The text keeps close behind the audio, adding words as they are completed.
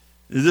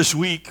This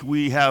week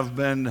we have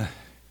been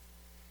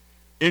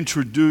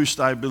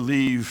introduced, I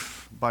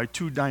believe, by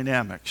two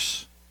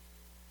dynamics.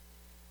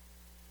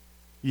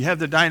 You have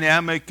the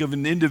dynamic of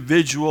an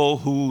individual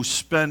who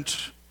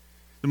spent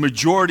the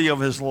majority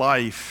of his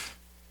life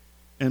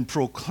in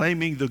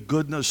proclaiming the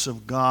goodness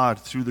of God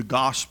through the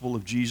gospel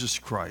of Jesus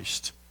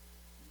Christ.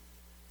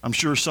 I'm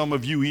sure some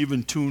of you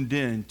even tuned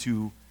in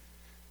to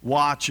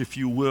watch, if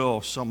you will,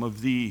 some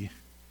of the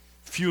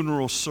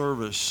funeral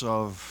service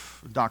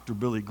of Dr.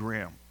 Billy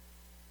Graham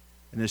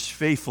and his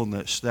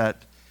faithfulness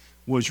that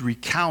was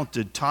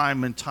recounted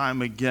time and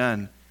time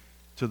again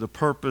to the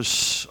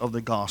purpose of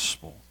the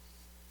gospel.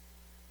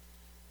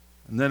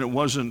 And then it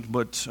wasn't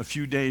but a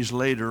few days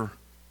later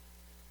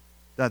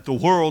that the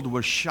world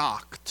was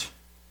shocked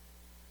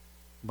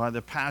by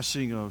the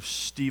passing of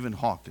Stephen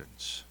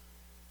Hawkins.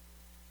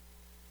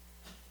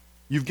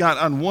 You've got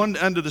on one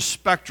end of the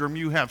spectrum,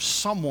 you have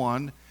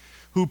someone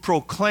who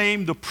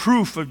proclaimed the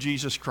proof of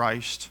Jesus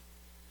Christ.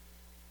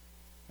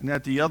 And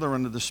at the other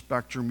end of the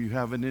spectrum, you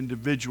have an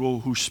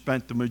individual who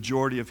spent the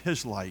majority of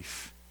his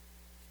life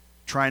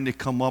trying to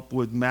come up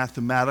with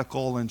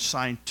mathematical and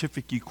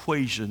scientific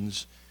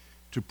equations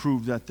to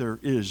prove that there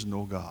is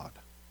no God.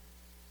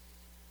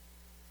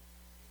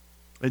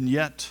 And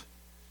yet,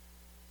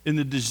 in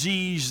the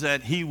disease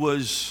that he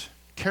was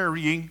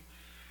carrying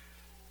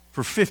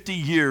for 50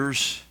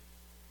 years,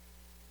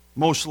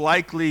 most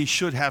likely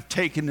should have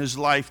taken his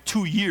life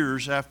 2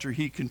 years after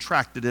he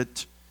contracted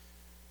it.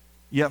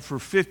 Yet for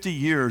 50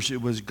 years,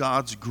 it was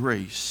God's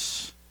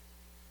grace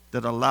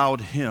that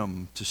allowed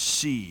him to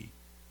see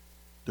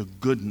the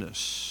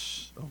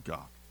goodness of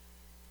God.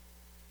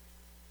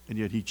 And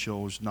yet he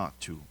chose not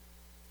to.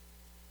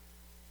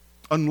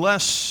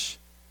 Unless,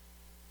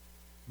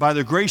 by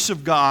the grace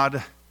of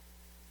God,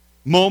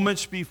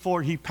 moments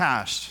before he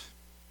passed,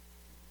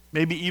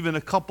 maybe even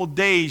a couple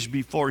days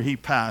before he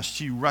passed,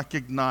 he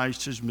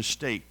recognized his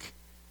mistake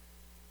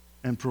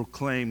and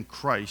proclaimed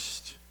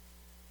Christ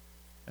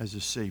as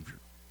a Savior.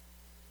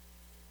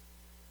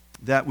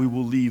 That we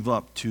will leave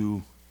up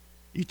to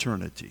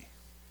eternity.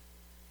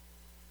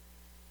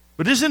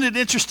 But isn't it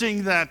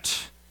interesting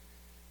that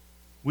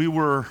we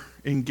were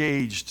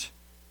engaged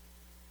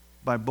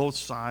by both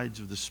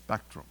sides of the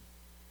spectrum?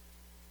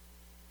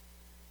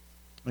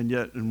 And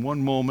yet in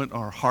one moment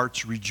our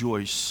hearts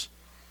rejoice,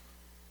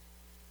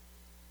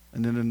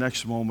 and in the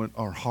next moment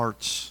our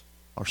hearts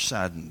are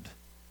saddened.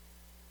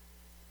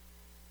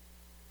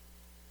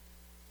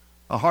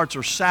 Our hearts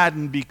are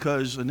saddened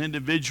because an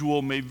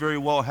individual may very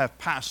well have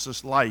passed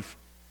this life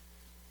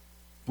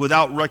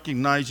without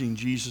recognizing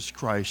Jesus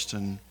Christ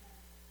and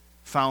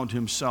found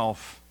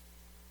himself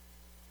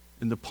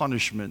in the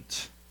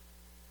punishment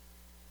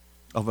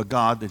of a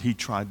God that he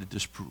tried to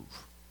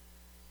disprove.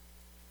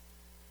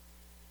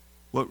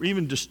 What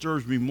even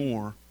disturbs me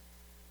more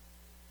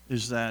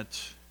is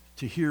that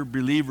to hear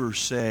believers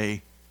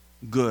say,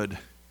 "Good,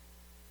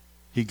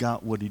 he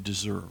got what he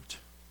deserved."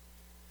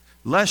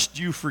 Lest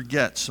you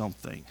forget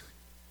something,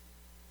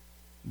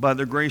 by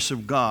the grace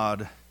of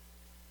God,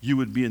 you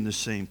would be in the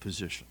same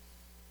position.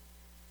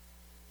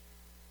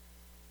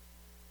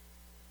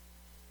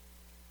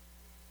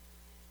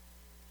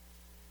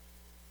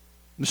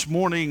 This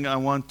morning, I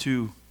want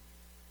to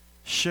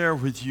share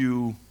with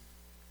you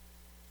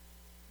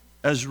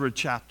Ezra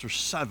chapter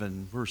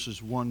 7,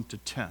 verses 1 to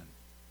 10.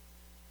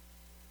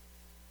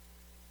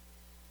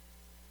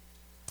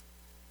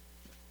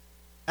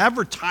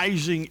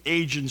 Advertising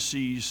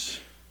agencies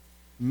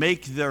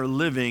make their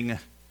living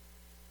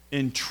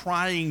in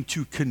trying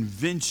to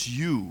convince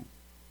you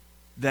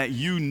that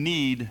you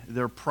need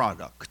their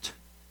product.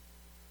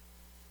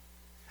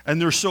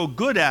 And they're so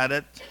good at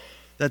it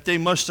that they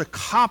must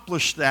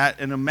accomplish that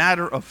in a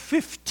matter of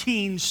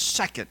 15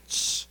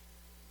 seconds.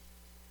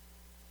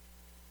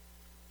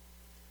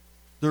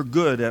 They're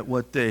good at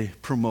what they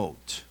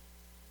promote.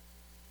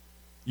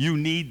 You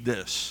need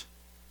this.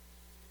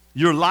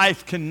 Your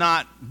life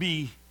cannot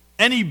be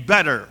any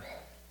better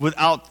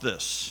without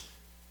this.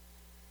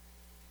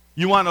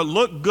 You want to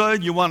look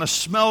good, you want to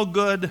smell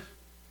good,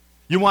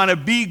 you want to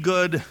be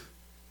good,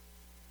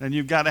 then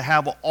you've got to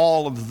have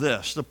all of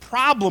this. The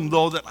problem,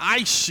 though, that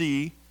I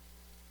see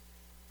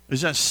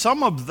is that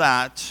some of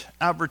that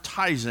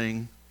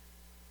advertising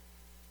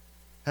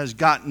has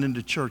gotten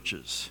into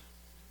churches.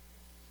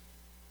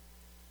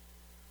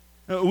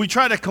 We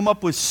try to come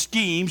up with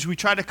schemes, we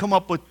try to come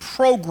up with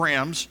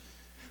programs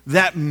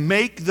that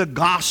make the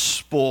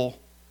gospel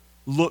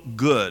look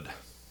good.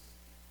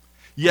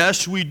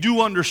 Yes, we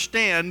do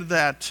understand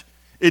that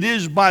it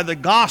is by the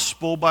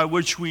gospel by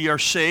which we are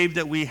saved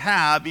that we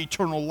have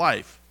eternal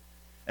life.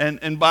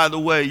 And by the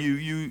way,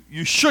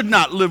 you should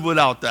not live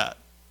without that.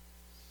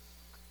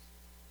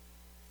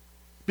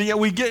 But yet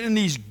we get in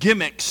these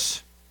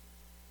gimmicks,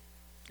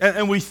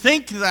 and we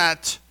think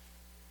that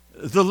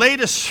the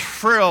latest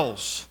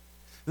frills,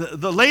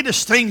 the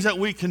latest things that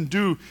we can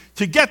do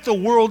to get the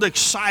world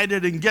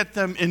excited and get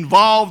them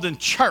involved in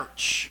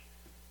church.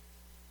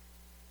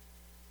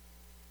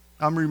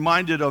 I'm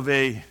reminded of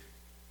a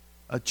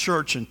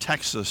church in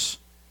Texas.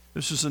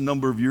 This is a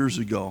number of years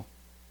ago.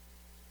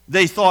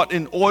 They thought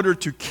in order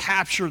to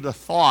capture the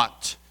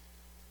thought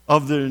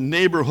of the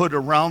neighborhood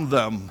around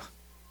them,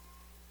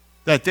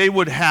 that they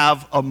would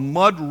have a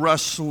mud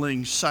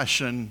wrestling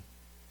session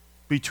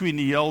between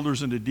the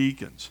elders and the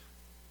deacons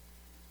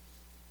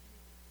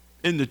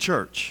in the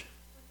church.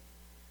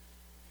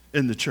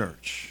 In the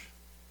church.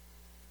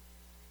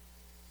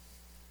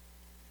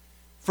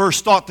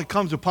 First thought that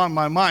comes upon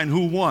my mind,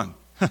 who won?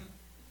 The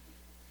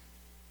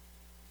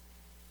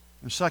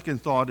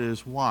second thought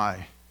is,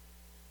 why?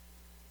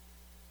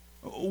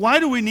 Why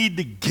do we need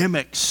the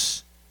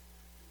gimmicks?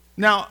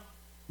 Now,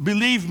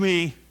 believe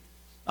me,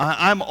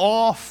 I'm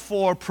all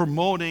for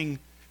promoting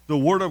the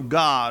Word of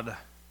God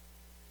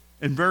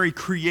in very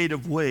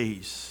creative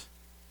ways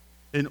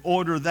in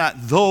order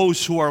that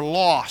those who are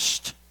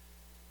lost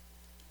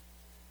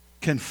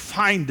can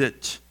find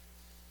it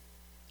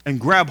and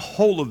grab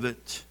hold of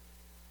it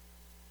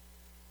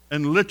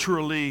and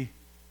literally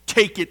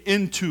take it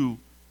into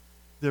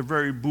their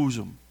very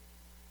bosom.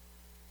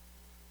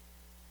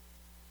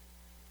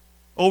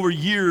 Over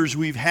years,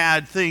 we've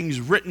had things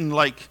written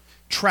like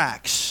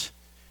tracts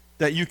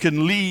that you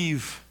can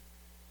leave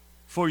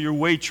for your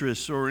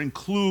waitress or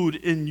include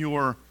in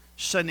your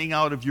sending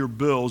out of your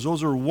bills.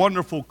 Those are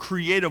wonderful,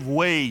 creative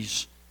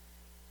ways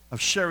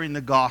of sharing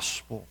the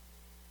gospel.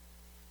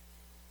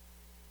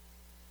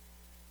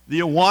 The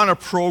Awana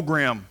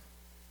program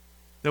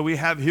that we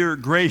have here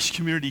at Grace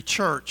Community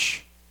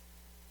Church,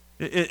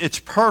 its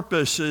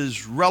purpose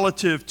is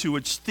relative to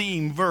its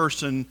theme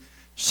verse in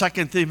 2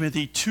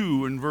 Timothy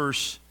 2 and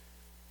verse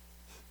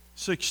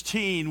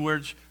 16,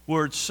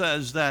 where it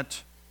says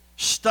that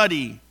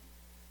study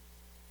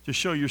to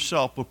show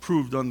yourself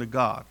approved unto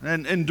God.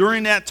 And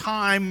during that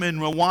time in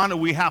Awana,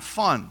 we have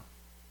fun.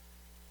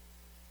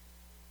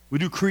 We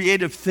do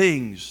creative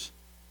things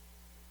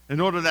in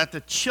order that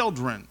the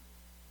children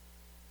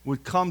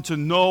would come to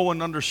know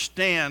and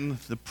understand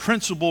the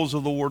principles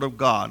of the Word of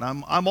God.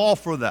 I'm all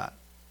for that.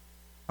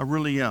 I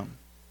really am.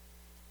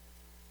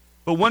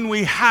 But when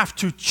we have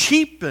to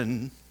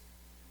cheapen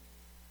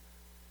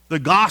the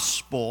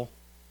gospel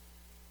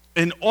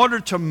in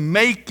order to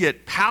make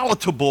it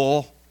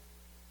palatable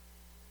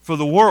for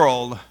the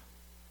world,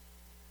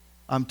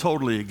 I'm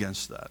totally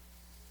against that.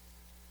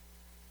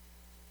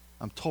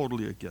 I'm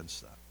totally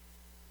against that.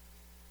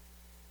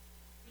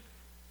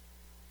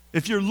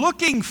 If you're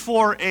looking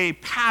for a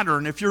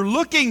pattern, if you're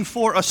looking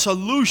for a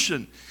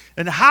solution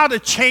and how to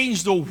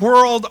change the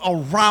world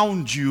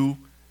around you,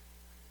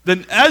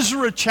 then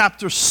Ezra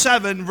chapter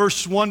 7,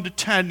 verse 1 to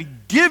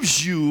 10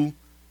 gives you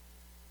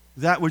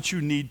that which you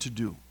need to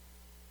do.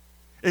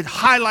 It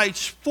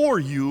highlights for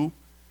you,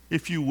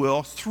 if you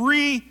will,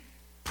 3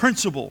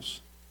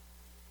 principles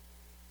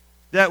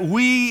that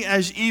we,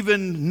 as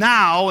even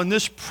now in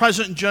this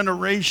present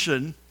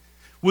generation,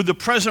 with the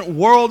present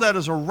world that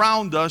is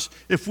around us,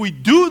 if we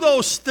do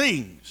those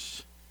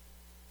things,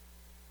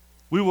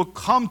 we will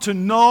come to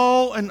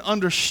know and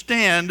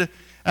understand,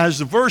 as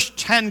verse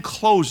 10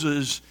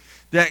 closes,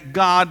 that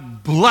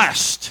God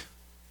blessed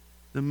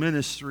the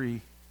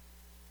ministry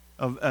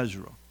of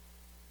Ezra.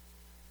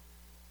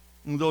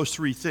 And those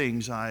 3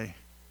 things I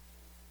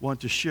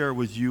want to share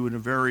with you in a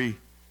very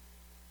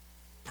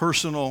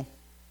personal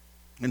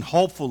and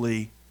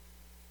hopefully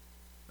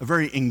a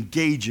very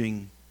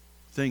engaging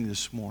thing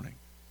this morning.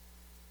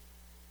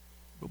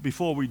 But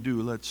before we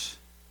do, let's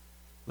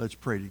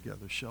pray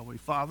together, shall we?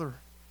 Father,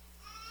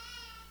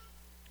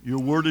 your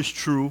word is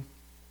true.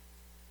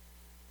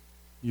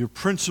 Your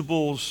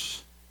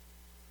principles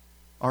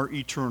are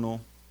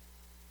eternal.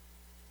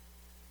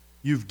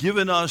 You've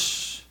given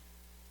us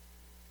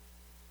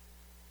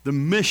the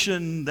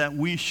mission that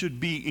we should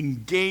be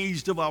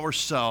engaged of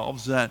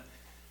ourselves, that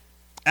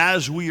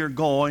as we are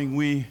going,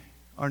 we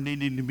are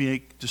needing to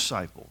make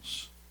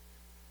disciples.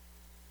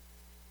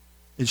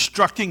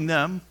 Instructing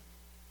them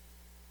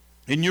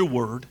in your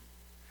word,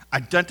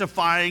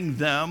 identifying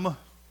them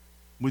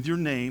with your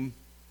name,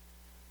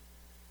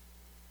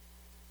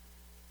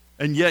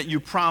 and yet you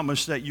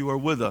promise that you are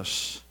with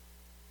us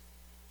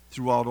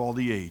throughout all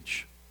the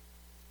age.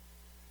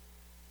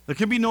 There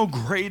can be no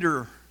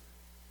greater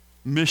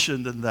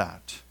mission than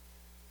that.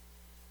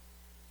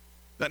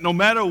 That no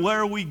matter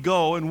where we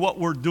go and what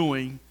we're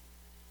doing,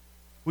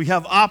 we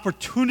have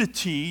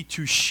opportunity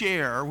to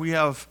share. We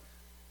have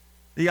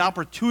the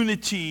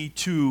opportunity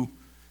to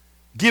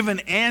give an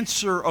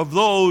answer of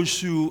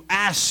those who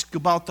ask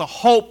about the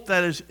hope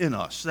that is in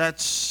us.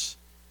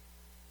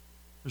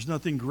 There's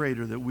nothing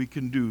greater that we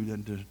can do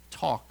than to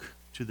talk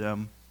to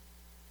them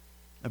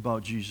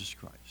about Jesus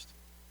Christ.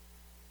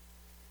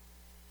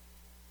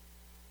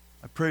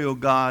 I pray, oh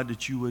God,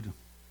 that you would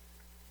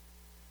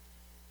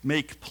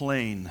make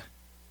plain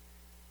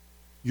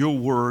your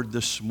word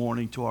this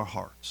morning to our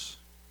hearts.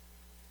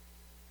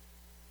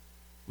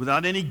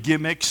 Without any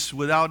gimmicks,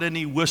 without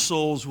any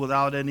whistles,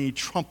 without any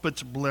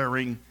trumpets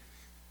blaring.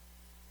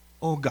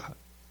 Oh God,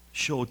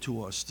 show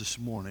to us this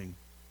morning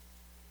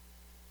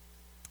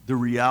the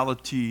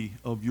reality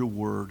of your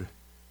word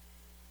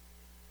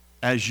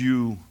as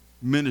you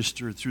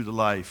minister through the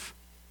life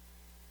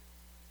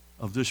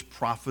of this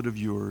prophet of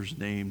yours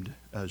named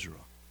Ezra.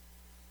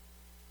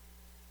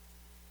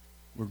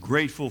 We're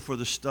grateful for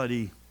the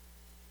study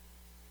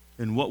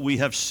and what we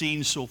have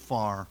seen so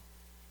far.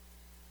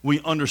 We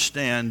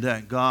understand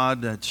that,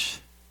 God, that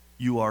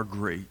you are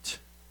great.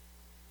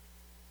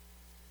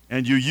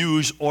 And you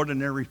use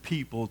ordinary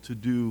people to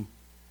do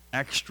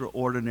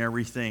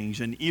extraordinary things.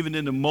 And even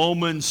in the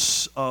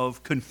moments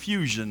of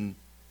confusion,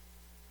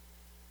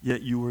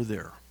 yet you were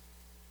there.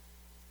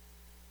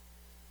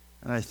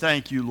 And I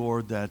thank you,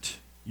 Lord, that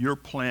your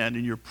plan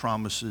and your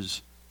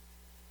promises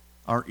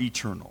are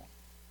eternal.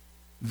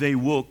 They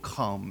will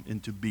come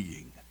into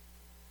being.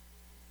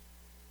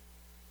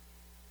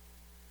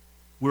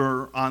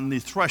 We're on the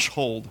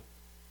threshold,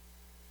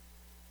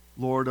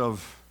 Lord,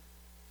 of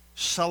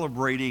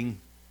celebrating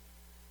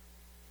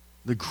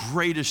the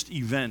greatest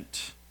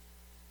event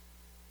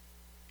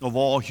of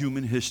all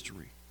human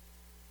history.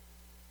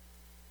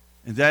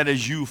 And that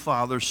is you,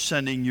 Father,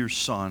 sending your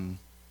Son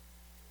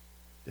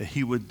that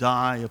he would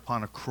die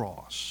upon a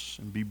cross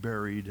and be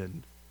buried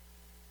and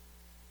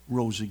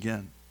rose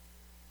again.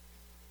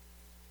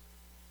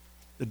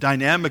 The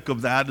dynamic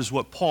of that is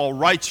what Paul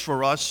writes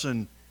for us,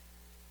 and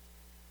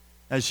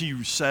as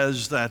he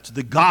says that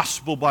the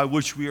gospel by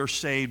which we are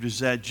saved is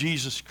that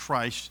Jesus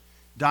Christ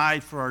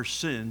died for our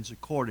sins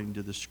according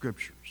to the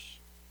Scriptures,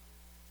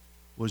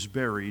 was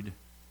buried,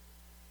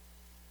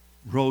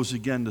 rose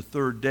again the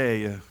third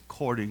day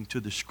according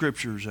to the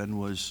Scriptures, and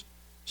was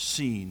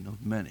seen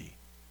of many.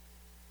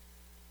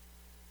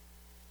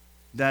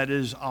 That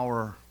is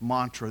our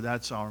mantra,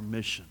 that's our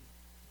mission,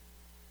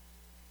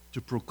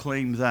 to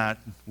proclaim that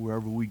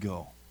wherever we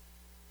go.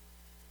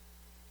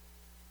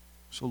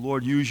 So,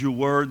 Lord, use your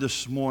word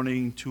this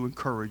morning to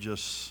encourage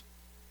us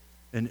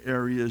in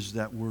areas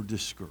that we're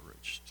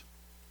discouraged.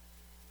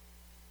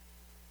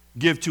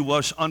 Give to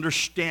us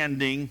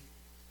understanding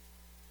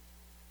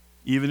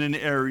even in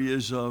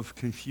areas of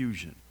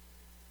confusion.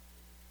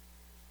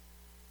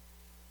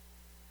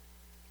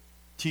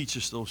 Teach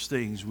us those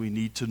things we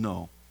need to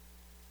know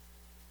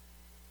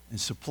and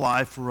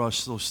supply for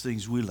us those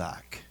things we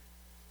lack,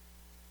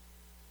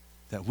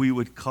 that we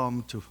would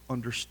come to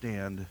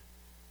understand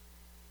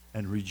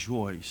and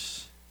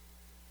rejoice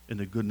in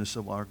the goodness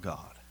of our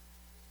God.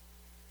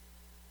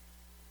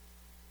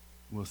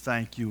 We'll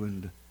thank you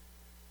and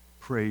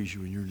praise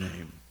you in your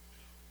name.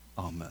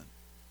 Amen.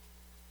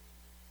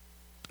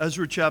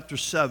 Ezra chapter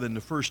 7,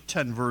 the first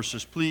 10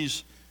 verses.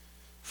 Please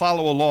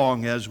follow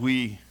along as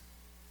we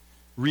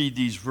read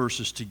these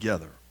verses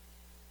together.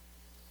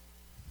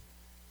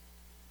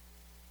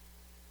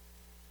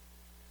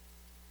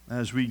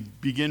 As we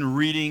begin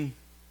reading,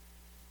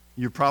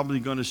 you're probably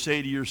going to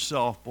say to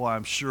yourself, boy,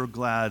 I'm sure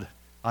glad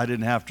I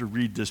didn't have to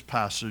read this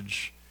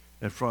passage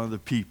in front of the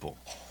people.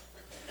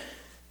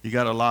 You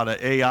got a lot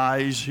of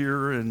AIs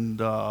here, and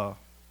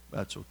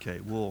that's okay.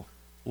 We'll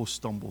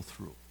stumble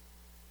through.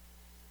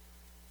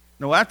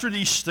 Now, after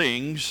these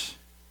things,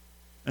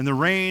 in the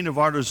reign of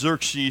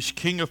Artaxerxes,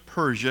 king of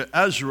Persia,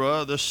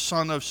 Ezra, the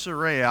son of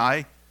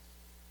Sarai,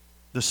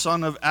 the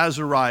son of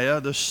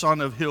Azariah, the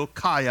son of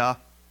Hilkiah,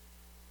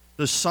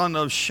 the son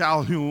of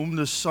Shallum,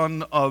 the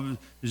son of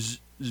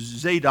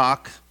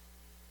Zadok,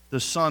 the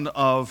son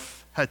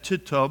of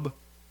Hattitub,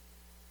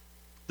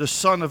 the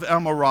son of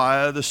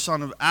Amariah, the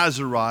son of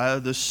Azariah,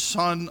 the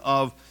son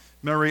of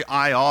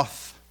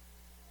Merioth,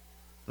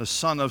 the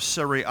son of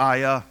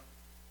Seraiah,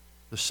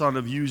 the son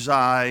of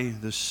Uzai,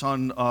 the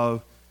son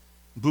of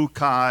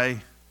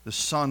Bukai, the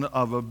son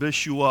of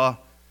Abishua,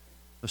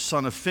 the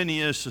son of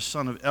Phinehas, the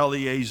son of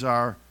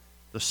Eleazar,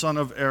 the son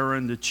of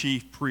Aaron, the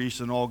chief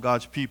priest, and all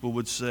God's people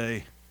would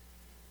say,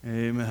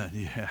 amen.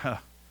 Yeah.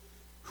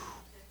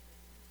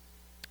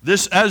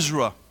 This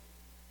Ezra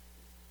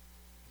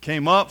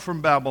came up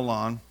from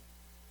Babylon,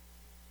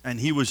 and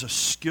he was a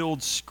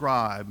skilled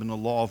scribe in the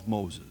law of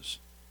Moses,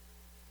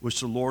 which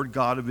the Lord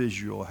God of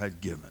Israel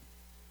had given.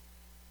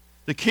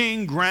 The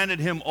king granted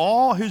him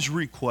all his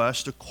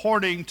requests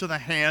according to the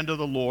hand of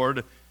the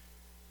Lord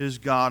his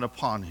God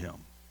upon him.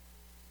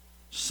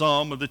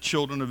 Some of the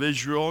children of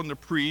Israel and the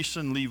priests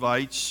and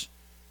Levites,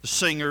 the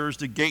singers,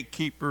 the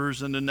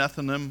gatekeepers, and the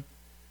Nethinim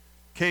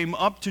came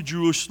up to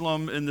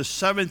Jerusalem in the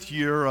 7th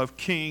year of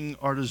King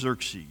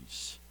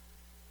Artaxerxes.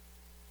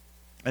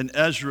 And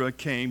Ezra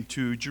came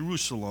to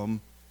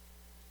Jerusalem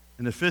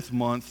in the 5th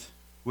month,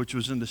 which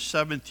was in the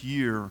 7th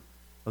year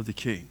of the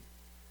king.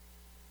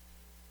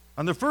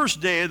 On the first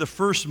day of the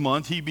 1st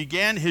month, he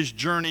began his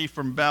journey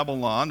from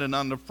Babylon, and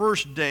on the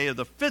first day of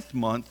the 5th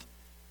month,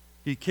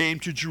 he came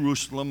to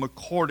Jerusalem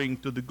according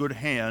to the good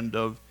hand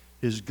of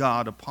his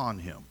God upon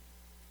him.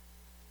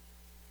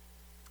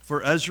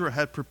 For Ezra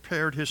had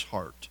prepared his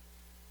heart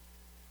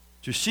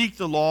to seek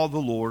the law of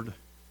the Lord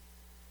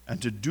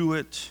and to do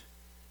it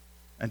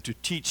and to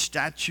teach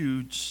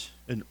statutes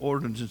and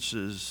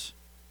ordinances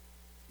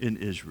in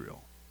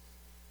Israel.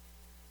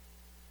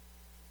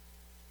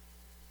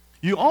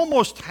 You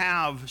almost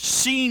have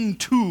scene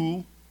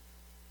 2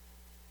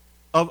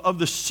 of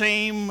the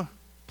same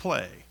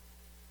play.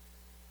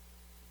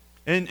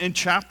 In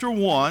chapter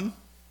 1,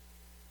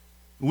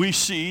 we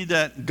see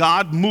that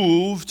God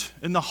moved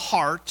in the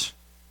heart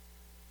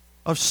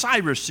of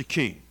Cyrus the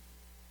king.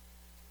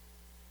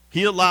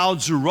 He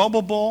allowed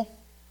Zerubbabel,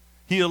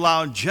 he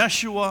allowed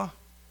Jeshua,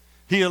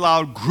 he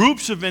allowed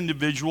groups of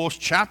individuals.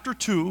 Chapter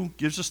 2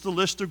 gives us the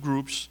list of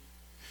groups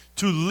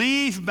to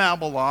leave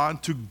Babylon,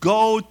 to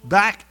go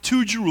back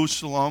to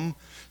Jerusalem,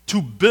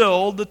 to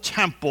build the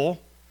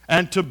temple,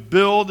 and to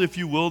build, if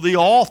you will, the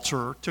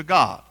altar to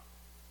God.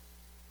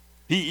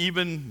 He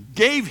even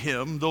gave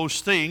him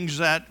those things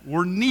that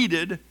were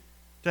needed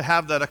to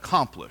have that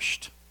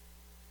accomplished.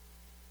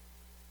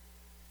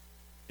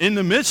 In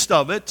the midst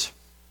of it,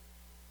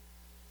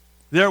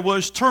 there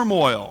was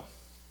turmoil.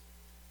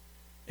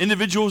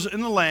 Individuals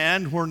in the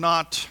land were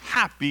not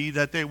happy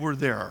that they were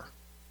there.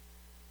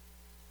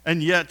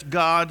 And yet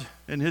God,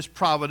 in his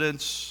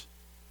providence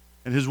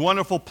and his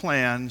wonderful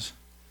plans,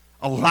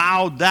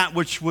 allowed that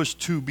which was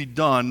to be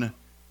done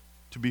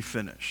to be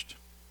finished.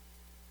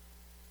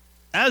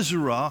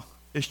 Ezra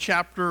is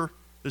the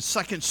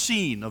second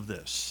scene of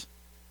this.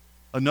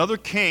 Another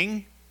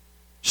king,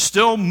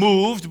 still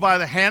moved by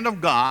the hand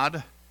of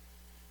God,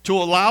 to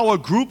allow a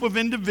group of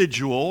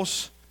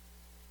individuals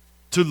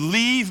to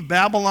leave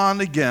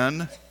Babylon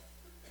again,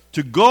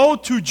 to go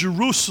to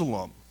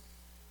Jerusalem.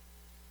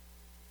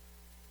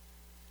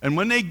 And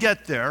when they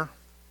get there,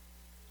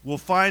 we'll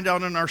find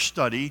out in our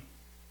study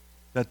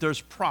that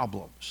there's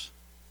problems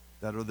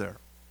that are there.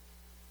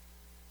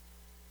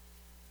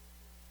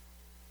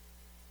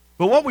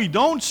 But what we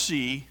don't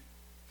see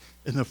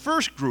in the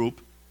first group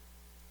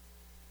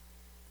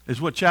is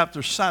what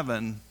chapter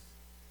 7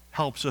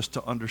 helps us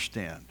to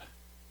understand.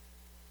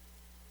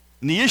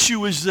 And the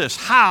issue is this: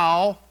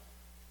 what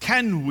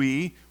can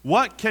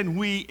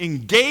we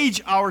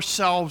engage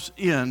ourselves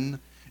in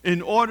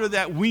order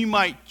that we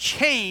might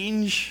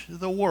change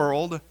the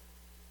world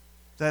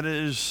that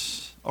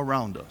is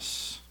around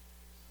us?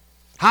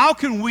 How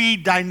can we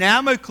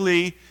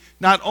dynamically,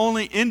 not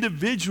only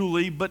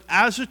individually, but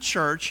as a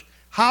church,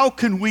 how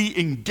can we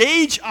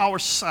engage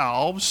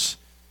ourselves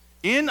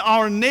in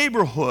our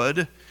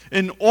neighborhood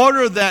in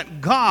order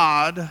that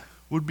God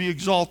would be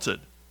exalted?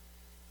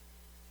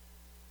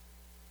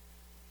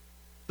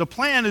 The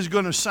plan is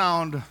going to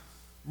sound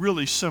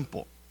really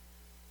simple.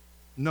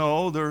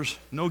 No, there's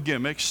no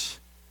gimmicks.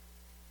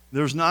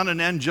 There's not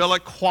an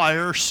angelic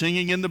choir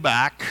singing in the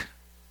back.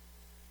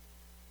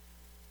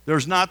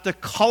 There's not the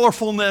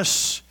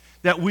colorfulness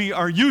that we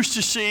are used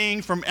to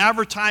seeing from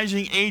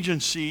advertising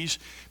agencies.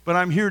 But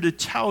I'm here to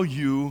tell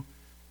you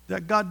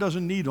that God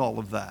doesn't need all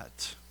of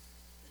that.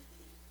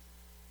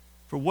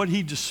 For what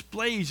he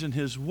displays in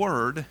his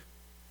word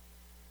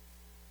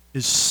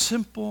is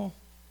simple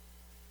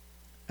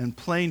and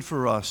plain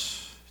for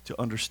us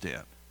to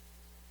understand.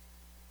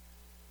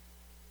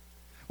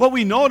 What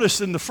we notice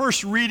in the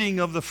first reading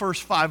of the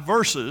first 5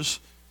 verses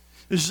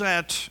is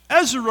that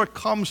Ezra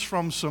comes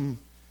from some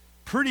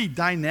pretty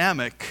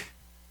dynamic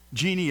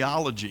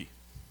genealogy.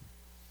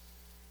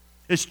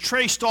 It's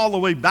traced all the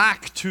way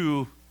back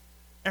to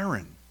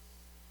Aaron,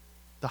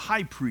 the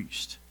high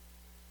priest,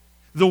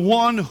 the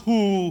one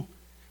who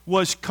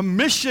was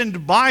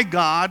commissioned by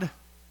God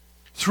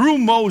through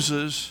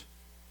Moses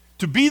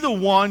to be the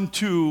one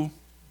to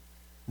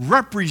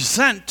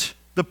represent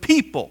the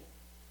people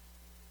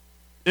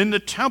in the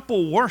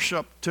temple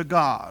worship to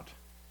God.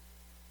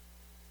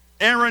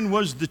 Aaron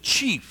was the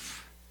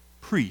chief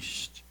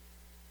priest.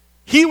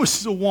 He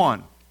was the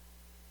one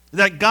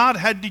that God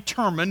had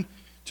determined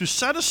to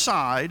set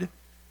aside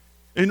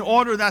in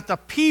order that the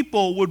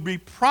people would be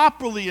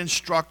properly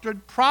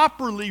instructed,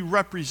 properly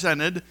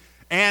represented,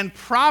 and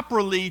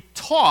properly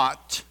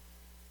taught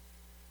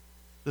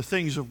the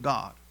things of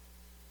God.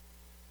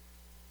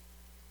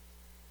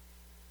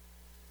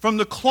 From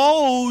the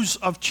close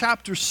of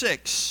chapter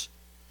 6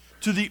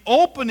 to the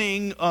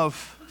opening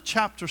of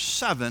chapter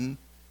 7,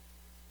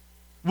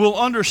 we'll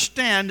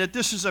understand that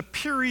this is a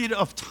period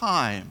of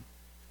time.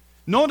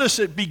 Notice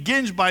it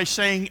begins by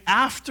saying,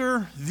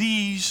 after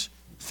these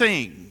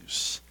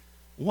things.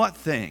 What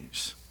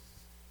things?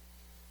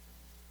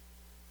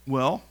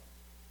 Well,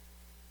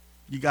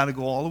 you got to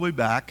go all the way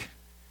back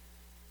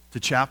to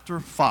chapter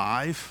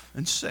 5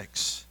 and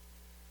 6.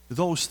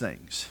 Those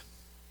things.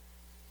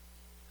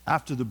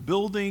 After the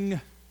building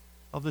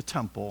of the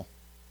temple,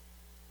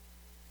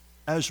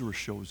 Ezra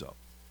shows up.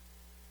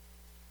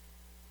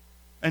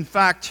 In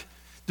fact,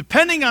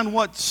 depending on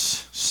what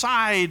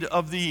side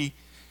of the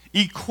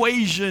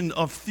equation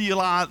of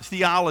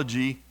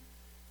theology,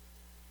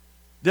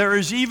 there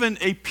is even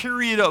a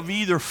period of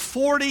either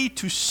 40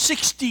 to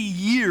 60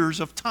 years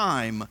of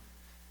time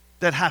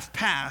that have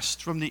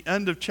passed from the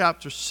end of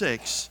chapter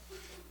 6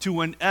 to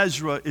when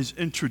Ezra is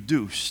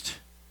introduced.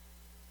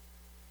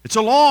 It's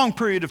a long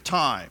period of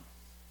time.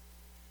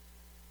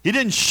 He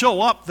didn't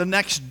show up the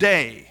next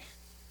day.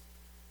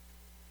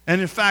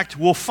 And in fact,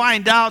 we'll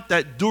find out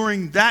that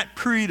during that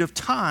period of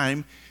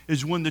time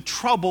is when the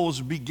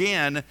troubles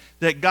began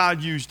that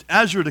God used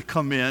Ezra to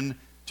come in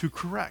to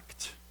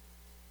correct.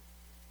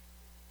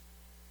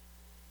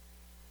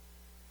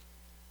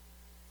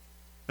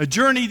 A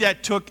journey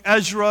that took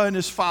Ezra and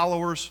his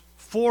followers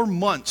 4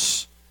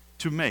 months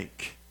to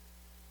make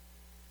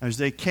as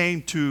they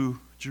came to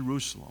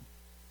Jerusalem.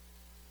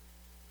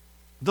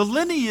 The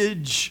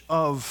lineage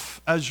of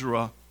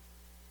Ezra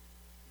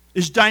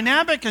is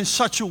dynamic in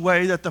such a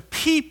way that the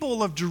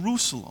people of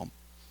Jerusalem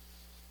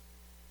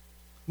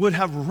would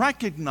have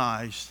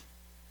recognized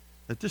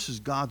that this is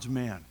God's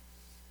man.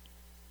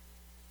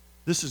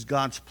 This is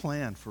God's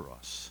plan for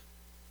us.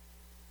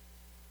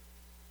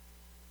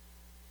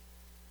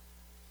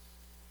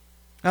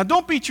 Now,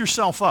 don't beat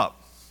yourself up.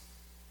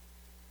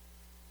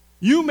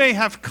 You may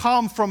have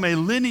come from a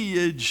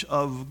lineage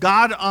of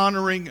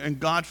God-honoring and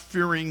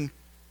God-fearing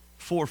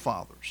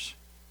forefathers.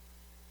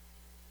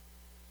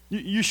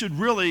 You should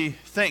really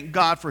thank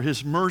God for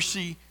His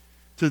mercy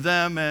to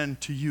them and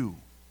to you.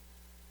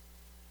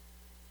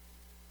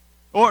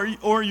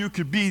 Or you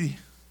could be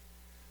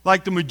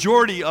like the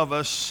majority of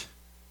us.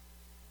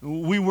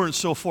 We weren't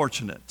so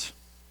fortunate.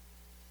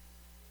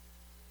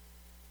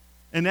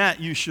 And that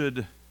you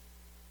should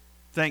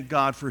thank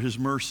God for His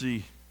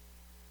mercy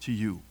to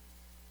you.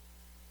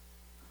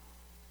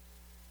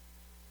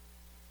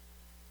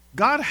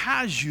 God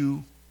has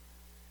you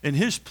in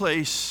His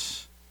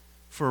place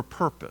for a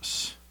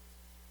purpose.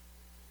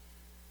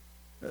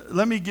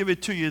 Let me give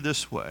it to you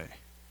this way.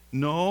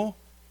 No,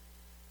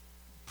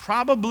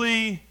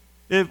 probably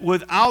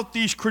without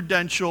these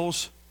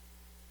credentials,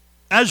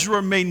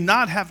 Ezra may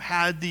not have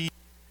had the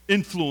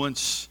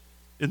influence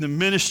in the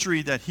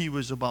ministry that he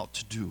was about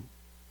to do.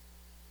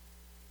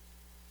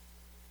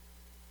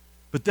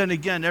 But then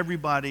again,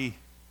 everybody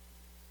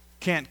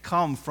can't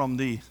come from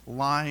the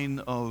line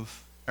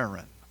of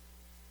Aaron.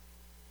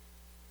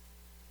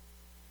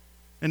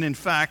 And in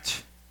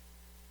fact,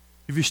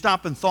 if you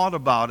stop and thought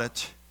about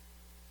it,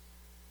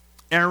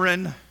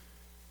 Aaron,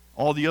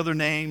 all the other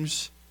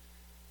names,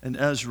 and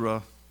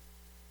Ezra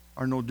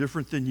are no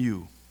different than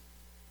you.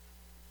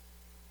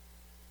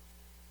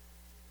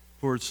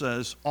 For it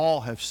says,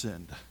 all have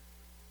sinned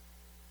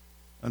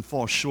and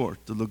fall short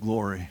of the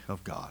glory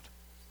of God.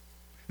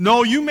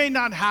 No, you may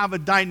not have a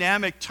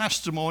dynamic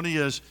testimony,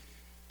 as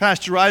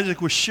Pastor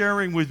Isaac was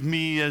sharing with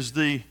me as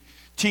the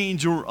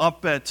teens were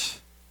up at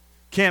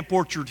Camp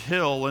Orchard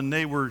Hill, and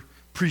they were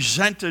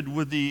presented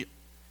with the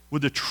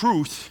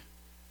truth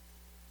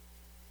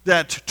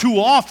that too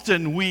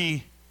often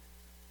we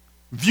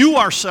view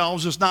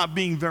ourselves as not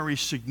being very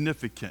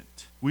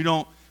significant. We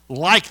don't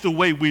like the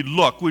way we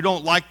look. We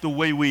don't like the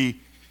way we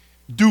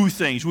do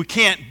things. We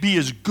can't be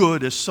as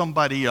good as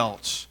somebody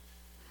else.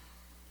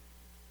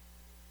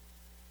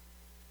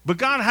 But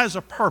God has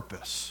a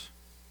purpose.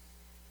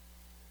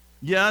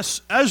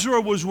 Yes, Ezra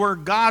was where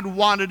God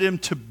wanted him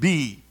to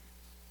be.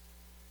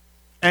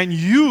 And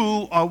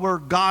you are where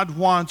God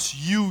wants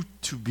you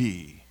to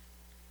be.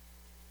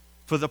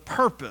 For the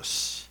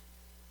purpose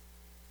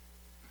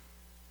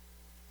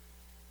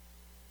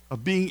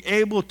of being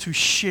able to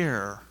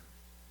share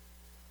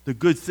the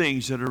good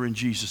things that are in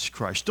Jesus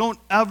Christ. Don't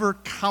ever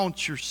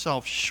count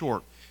yourself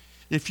short.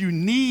 If you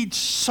need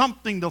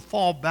something to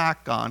fall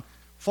back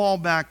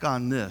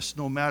on this.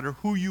 No matter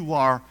who you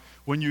are,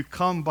 when you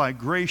come by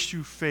grace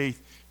through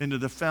faith into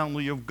the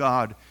family of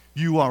God,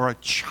 you are a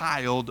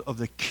child of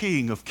the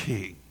King of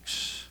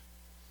Kings.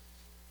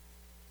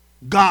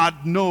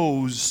 God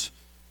knows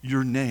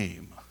your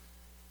name.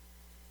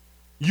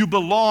 You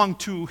belong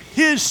to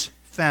His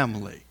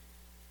family.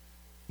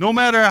 No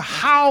matter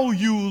how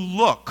you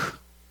look,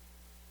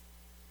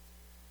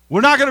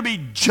 we're not going to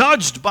be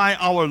judged by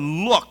our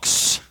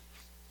looks.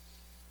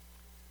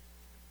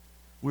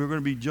 We're going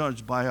to be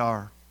judged by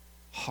our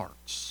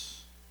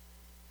hearts.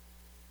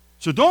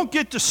 So don't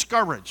get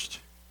discouraged.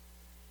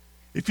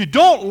 If you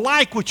don't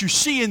like what you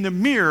see in the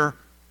mirror,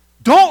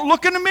 don't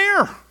look in the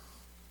mirror.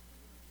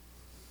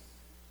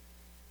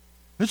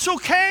 It's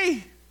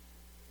okay.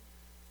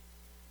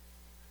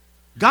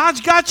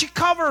 God's got you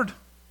covered.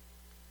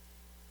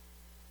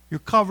 You're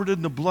covered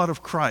in the blood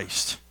of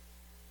Christ.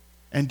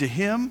 And to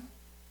Him,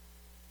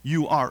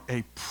 you are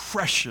a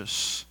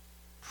precious,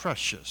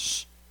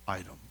 precious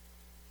item.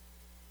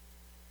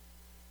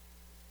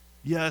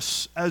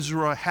 Yes,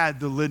 Ezra had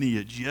the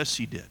lineage. Yes,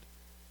 he did.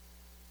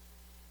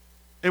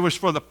 It was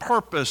for the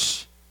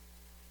purpose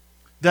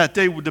that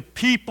the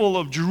people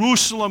of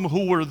Jerusalem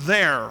who were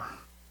there,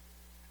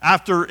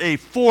 after a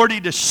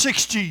 40 to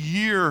 60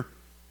 year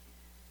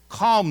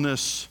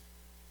calmness,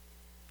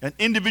 an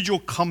individual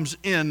comes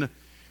in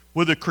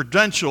with the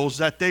credentials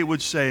that they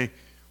would say,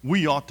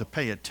 we ought to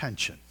pay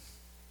attention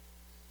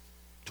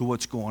to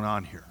what's going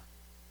on here.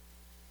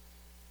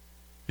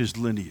 His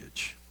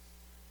lineage.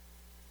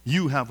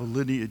 You have a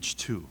lineage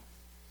too.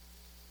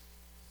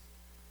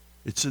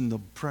 It's in the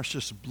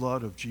precious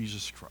blood of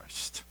Jesus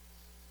Christ.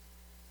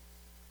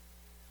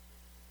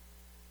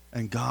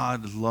 And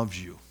God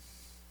loves you.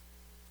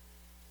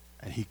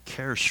 And He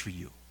cares for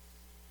you.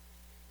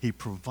 He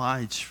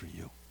provides for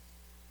you.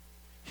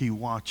 He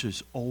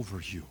watches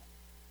over you.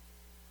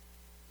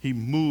 He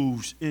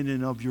moves in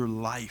and of your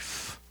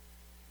life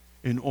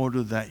in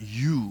order that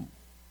you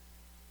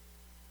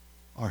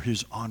are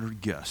His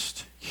honored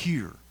guest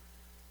here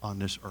on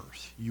this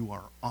earth. You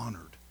are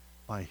honored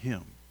by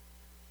Him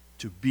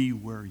to be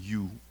where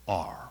you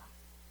are.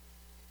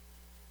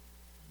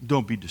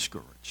 Don't be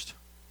discouraged.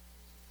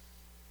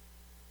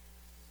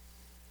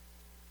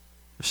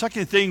 The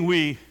second thing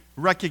we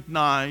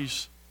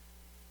recognize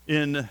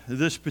in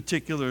this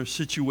particular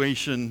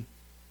situation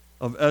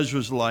of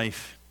Ezra's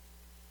life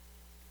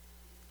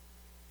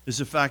is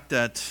the fact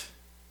that,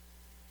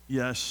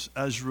 yes,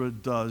 Ezra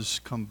does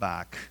come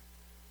back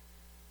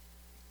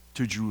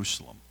to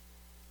Jerusalem.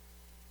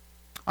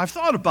 I've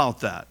thought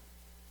about that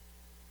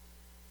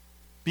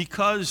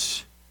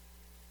because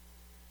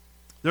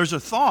there's a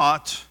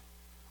thought,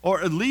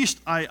 or at least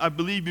I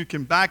believe you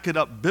can back it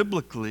up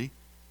biblically,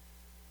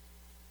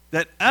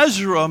 that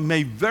Ezra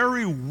may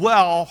very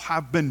well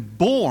have been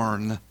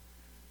born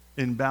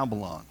in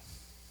Babylon.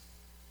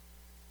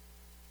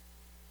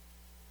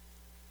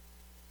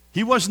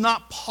 He was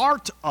not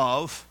part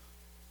of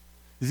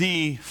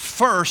the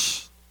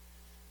first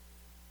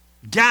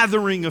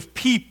gathering of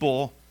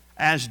people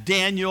as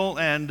Daniel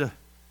and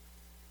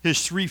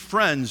his three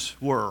friends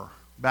were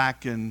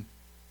back in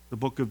the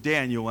book of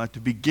Daniel at the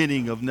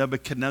beginning of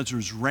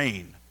Nebuchadnezzar's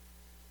reign.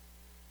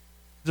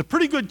 There's a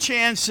pretty good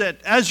chance that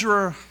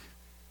Ezra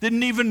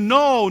didn't even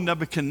know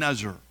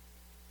Nebuchadnezzar,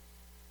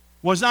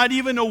 was not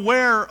even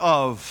aware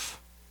of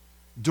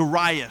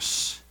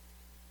Darius.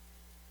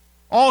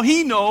 All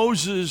he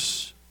knows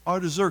is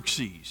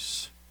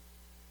Artaxerxes.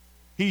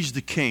 He's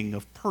the king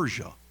of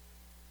Persia.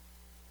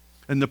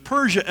 And the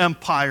Persia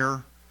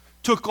Empire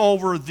took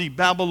over the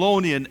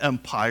Babylonian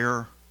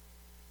Empire.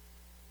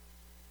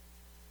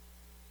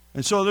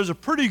 And so there's a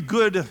pretty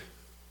good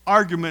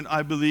argument,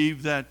 I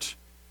believe, that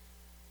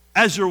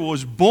Ezra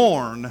was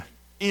born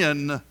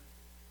in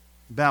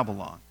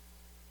Babylon.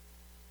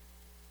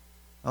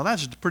 Now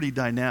that's pretty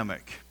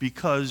dynamic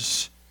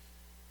because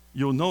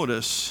you'll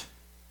notice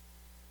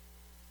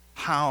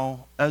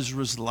how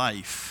Ezra's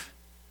life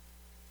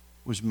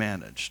was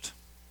managed.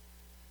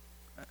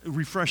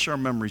 Refresh our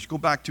memories. Go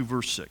back to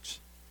verse 6.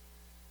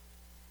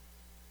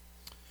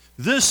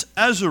 This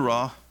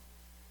Ezra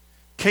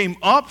came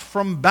up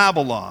from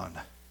Babylon,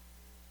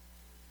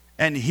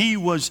 and he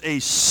was a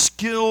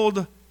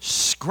skilled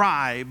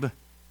scribe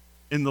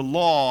in the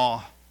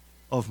law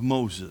of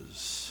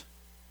Moses,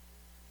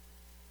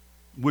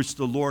 which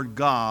the Lord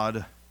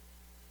God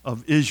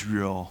of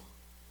Israel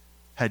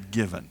had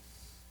given.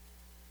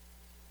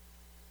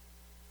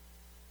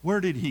 Where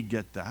did he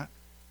get that?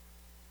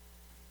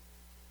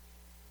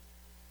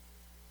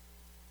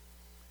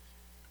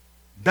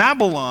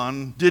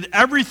 Babylon did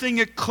everything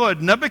it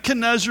could.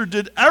 Nebuchadnezzar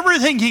did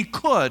everything he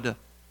could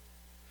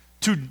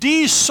to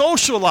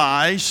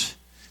desocialize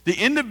the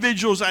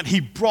individuals that he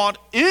brought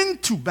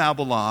into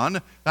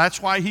Babylon. That's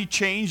why he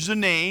changed the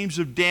names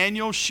of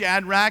Daniel,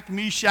 Shadrach,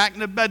 Meshach,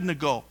 and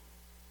Abednego.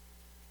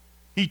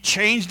 He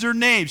changed their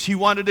names. He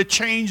wanted to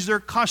change their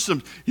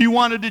customs. He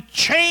wanted to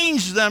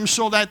change them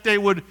so that they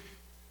would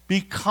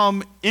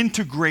become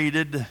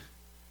integrated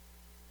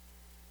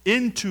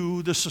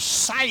into the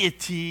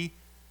society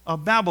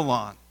of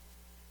Babylon.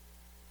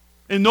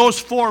 In those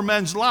four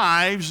men's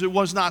lives, it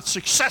was not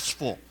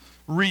successful.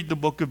 Read the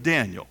book of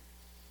Daniel.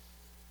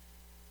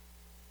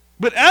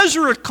 But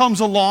Ezra comes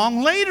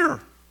along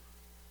later.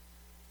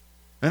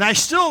 And I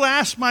still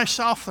ask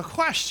myself the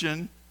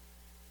question,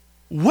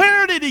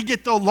 where did he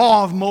get the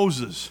law of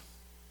Moses?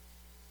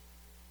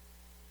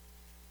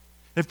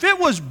 If it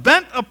was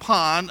bent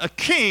upon a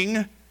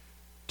king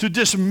to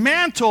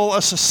dismantle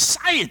a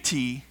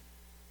society,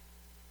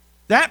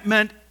 that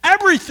meant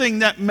everything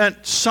that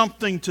meant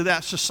something to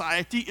that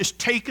society is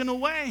taken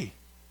away.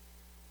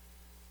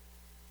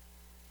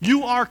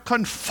 You are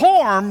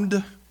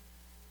conformed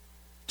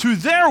to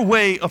their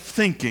way of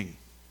thinking.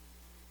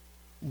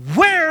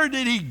 Where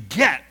did he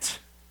get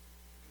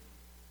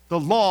the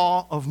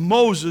law of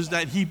Moses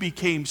that he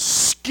became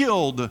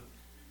skilled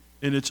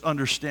in its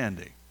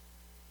understanding?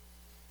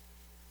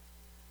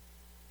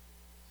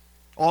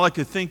 All I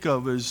could think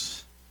of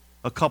is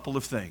a couple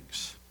of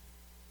things.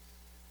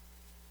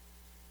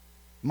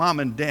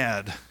 Mom and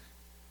Dad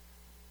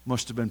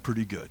must have been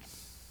pretty good.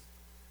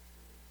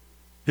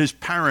 His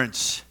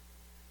parents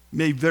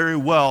may very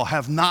well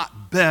have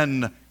not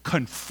been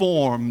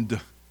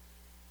conformed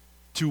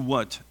to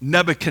what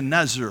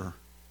Nebuchadnezzar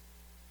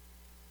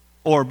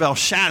or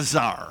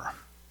Belshazzar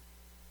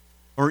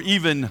or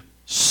even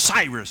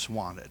Cyrus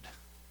wanted.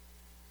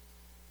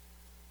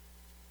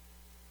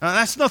 Now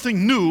that's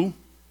nothing new,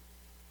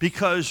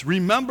 because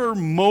remember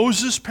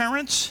Moses'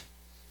 parents?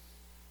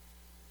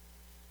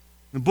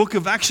 In the book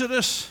of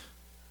Exodus,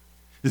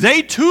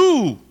 they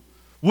too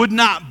would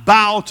not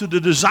bow to the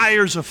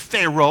desires of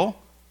Pharaoh.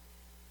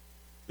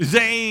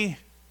 They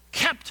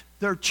kept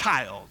their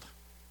child.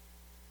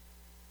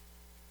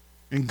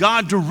 And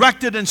God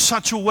directed in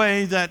such a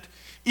way that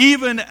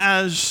even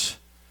as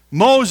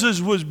Moses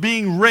was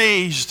being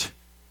raised,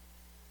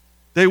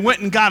 they went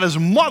and got his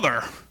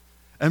mother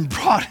and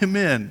brought him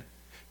in.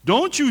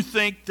 Don't you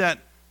think that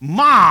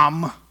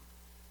mom,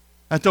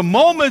 at the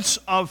moments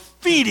of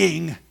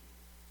feeding,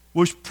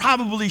 was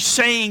probably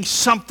saying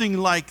something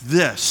like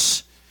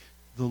this: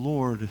 the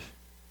Lord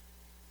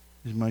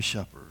is my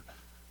shepherd.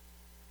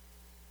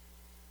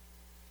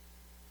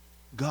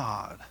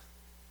 God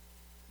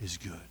is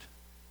good.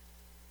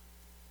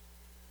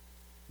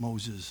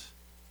 Moses,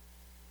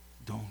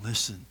 don't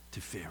listen to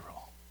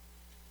Pharaoh.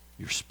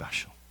 You're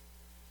special.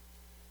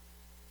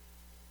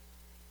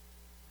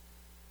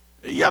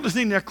 The other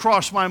thing that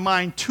crossed my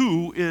mind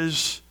too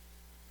is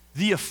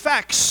the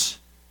effects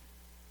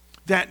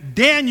that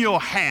Daniel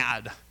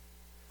had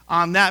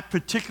on that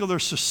particular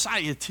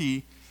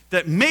society,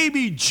 that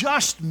maybe,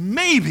 just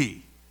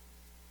maybe,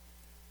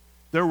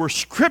 there were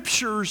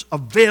scriptures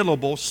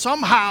available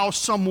somehow,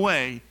 some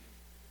way,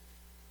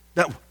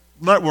 that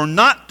were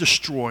not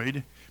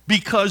destroyed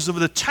because of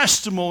the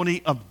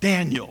testimony of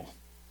Daniel.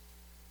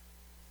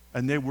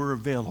 And they were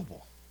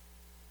available.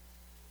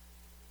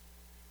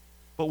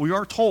 But we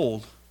are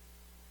told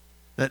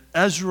that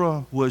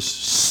Ezra was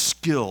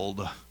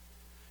skilled.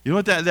 You know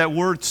what that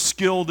word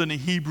skilled in the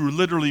Hebrew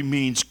literally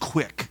means?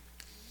 Quick.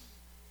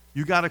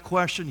 You got a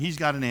question, he's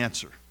got an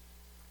answer,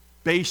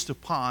 based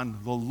upon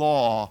the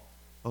law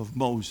of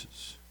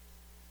Moses.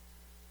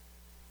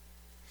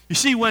 You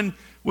see, when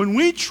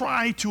we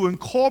try to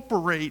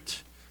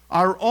incorporate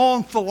our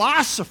own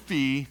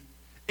philosophy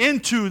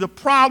into the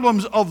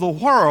problems of the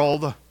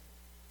world,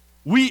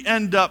 we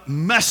end up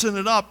messing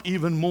it up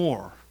even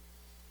more.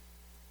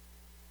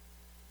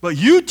 But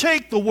you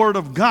take the Word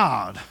of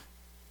God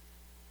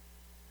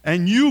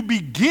and you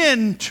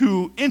begin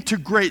to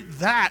integrate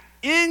that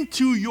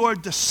into your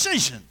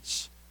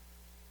decisions,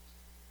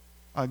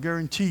 I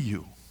guarantee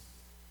you,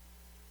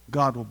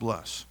 God will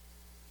bless.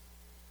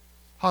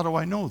 How do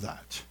I know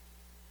that?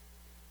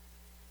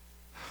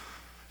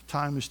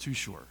 Time is too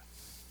short.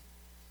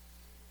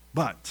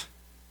 But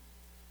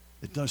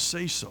it does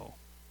say so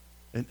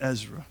in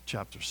Ezra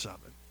chapter 7.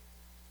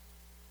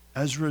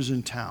 Ezra is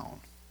in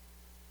town.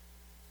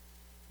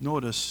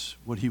 Notice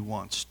what he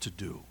wants to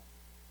do.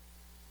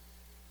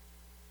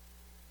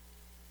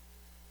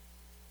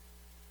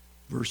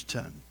 Verse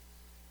 10.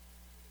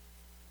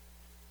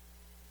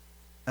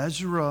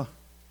 Ezra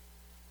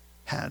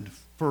had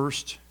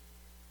first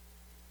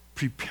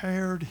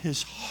prepared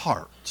his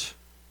heart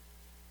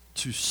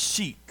to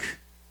seek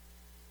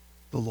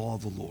the law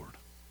of the Lord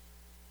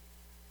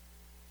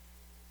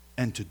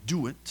and to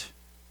do it,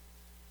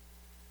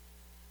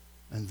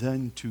 and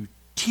then to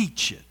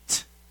teach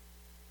it,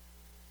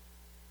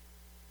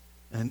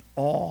 and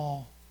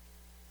all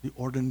the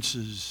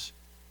ordinances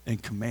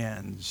and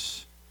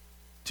commands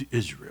to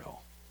Israel.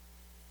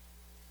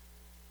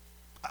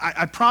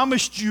 I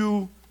promised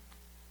you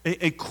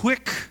a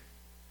quick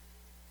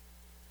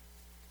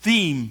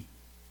theme,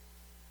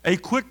 a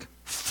quick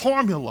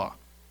formula.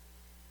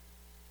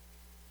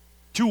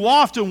 Too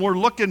often we're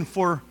looking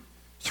for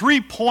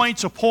 3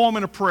 points, a poem,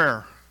 and a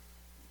prayer.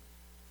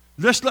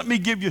 Just let me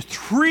give you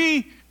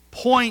 3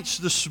 points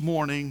this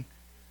morning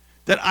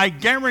that I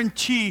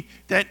guarantee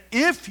that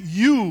if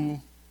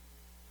you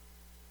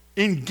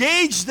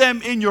engage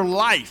them in your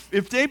life,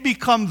 if they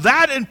become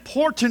that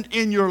important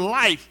in your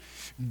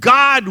life,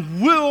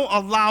 God will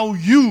allow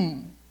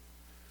you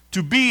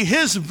to be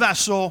His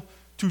vessel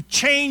to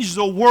change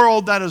the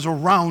world that is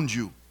around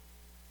you.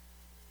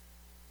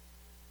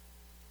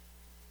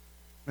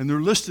 And they're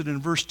listed in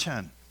verse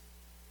 10.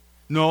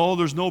 No,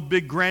 there's no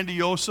big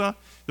grandiosa.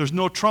 There's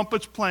no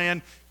trumpets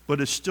playing, but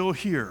it's still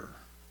here.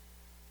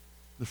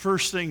 The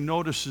first thing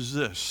notice is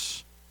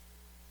this.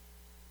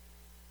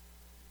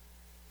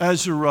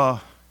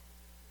 Ezra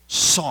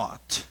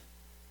sought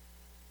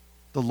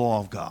the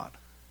law of God.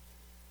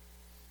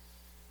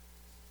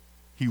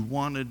 He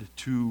wanted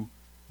to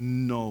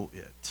know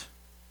it.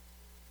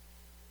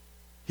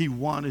 He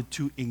wanted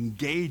to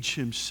engage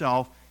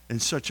himself in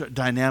such a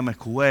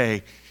dynamic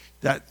way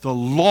that the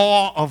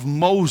law of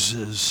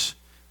Moses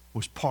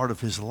was part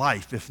of his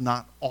life, if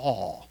not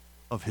all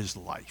of his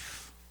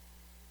life.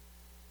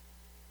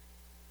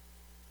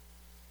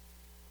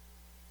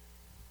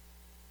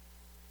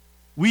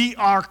 We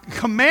are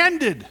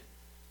commanded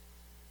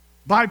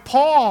by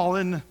Paul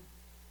in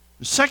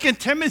 2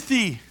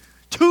 Timothy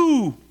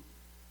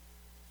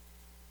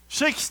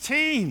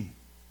 2:16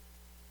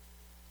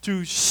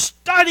 to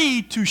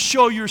study to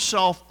show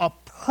yourself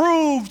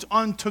approved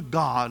unto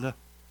God,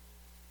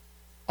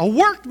 a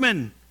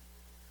workman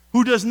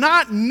who does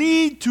not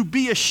need to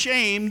be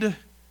ashamed,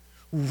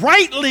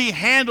 rightly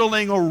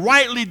handling or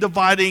rightly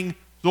dividing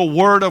the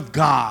Word of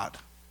God.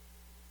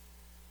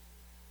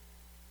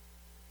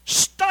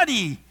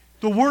 Study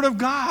the Word of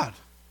God.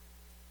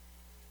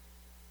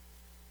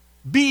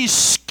 Be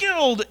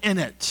skilled in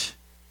it.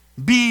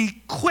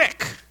 Be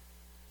quick.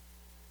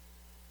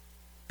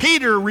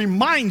 Peter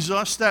reminds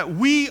us that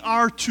we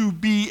are to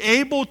be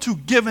able to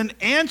give an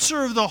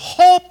answer of the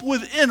hope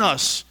within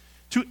us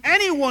to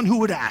anyone who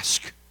would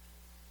ask.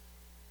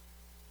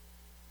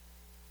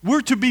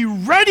 We're to be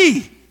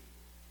ready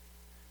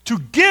to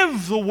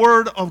give the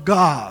Word of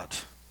God.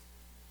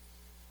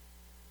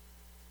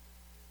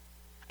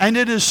 And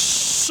it is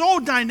so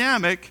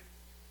dynamic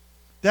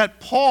that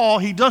Paul,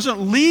 he doesn't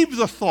leave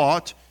the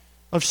thought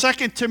of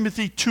 2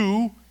 Timothy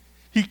 2.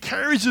 He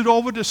carries it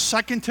over to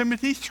 2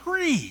 Timothy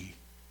 3.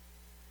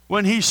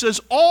 When he says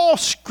all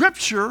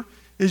Scripture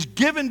is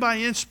given by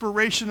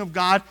inspiration of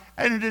God,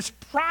 and it is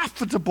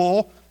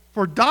profitable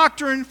for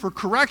doctrine, for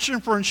correction,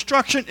 for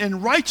instruction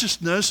in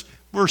righteousness,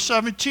 verse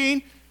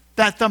 17,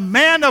 that the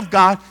man of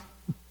God,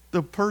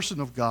 the person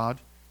of God,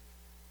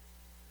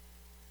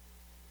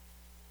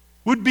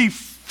 would be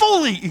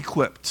fully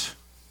equipped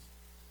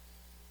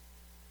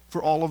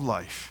for all of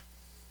life.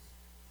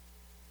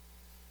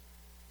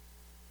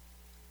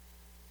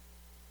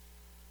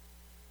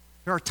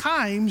 There are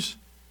times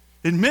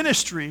in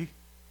ministry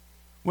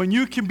when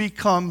you can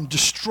become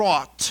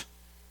distraught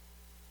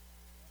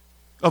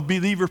of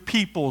believer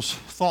people's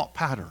thought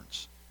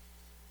patterns,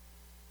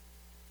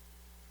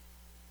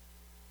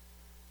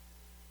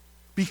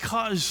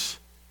 because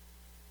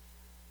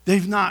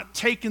they've not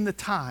taken the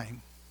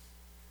time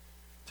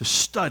to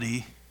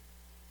study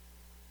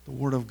the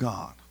Word of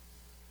God.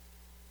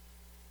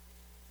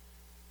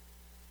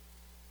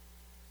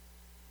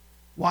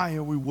 Why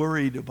are we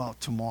worried about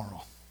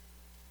tomorrow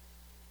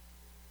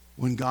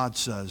when God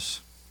says,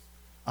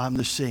 I'm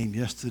the same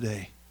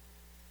yesterday,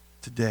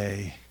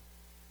 today,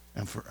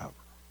 and forever?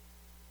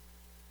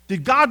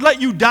 Did God let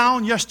you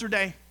down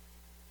yesterday?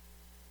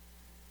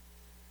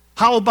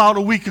 How about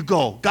a week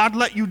ago? God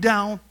let you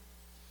down?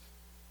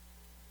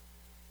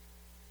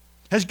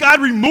 Has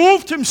God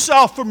removed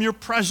himself from your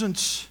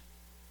presence?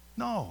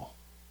 No.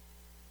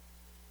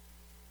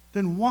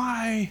 Then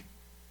why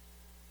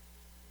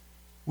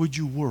would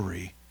you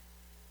worry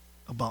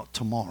about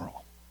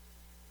tomorrow?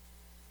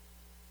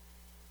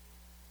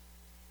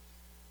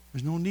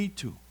 There's no need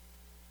to.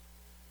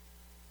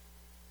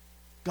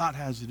 God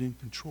has it in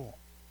control.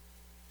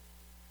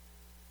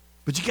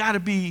 But you got to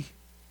be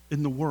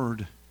in the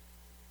Word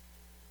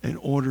in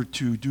order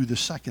to do the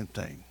second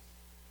thing,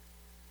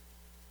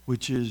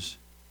 which is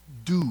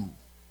do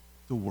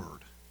the Word.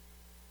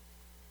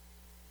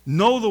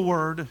 Know the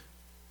Word,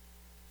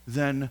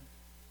 then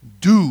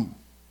do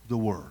the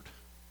Word.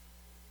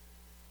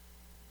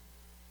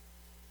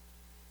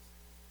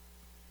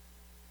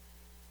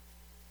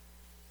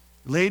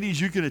 Ladies,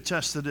 you can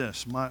attest to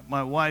this.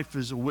 My wife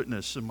is a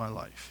witness in my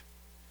life.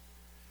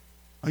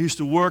 I used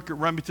to work at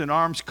Remington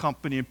Arms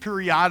Company, and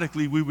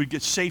periodically we would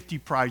get safety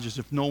prizes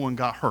if no one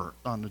got hurt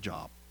on the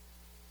job.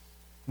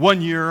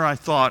 One year I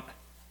thought,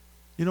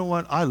 you know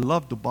what, I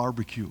love the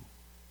barbecue.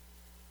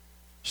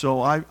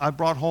 So I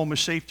brought home a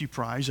safety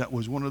prize that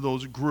was one of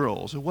those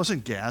grills. It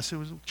wasn't gas, it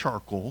was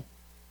charcoal.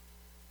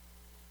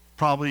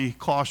 Probably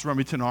cost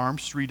Remington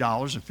Arms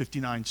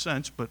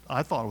 $3.59, but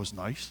I thought it was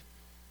nice.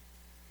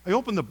 I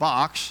opened the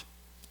box,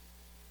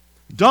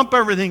 dump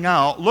everything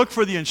out, look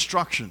for the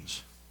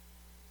instructions.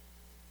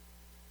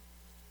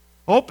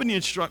 Open the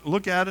instructions,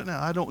 look at it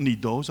now. I don't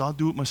need those. I'll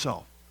do it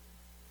myself.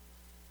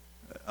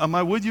 Am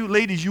I with you?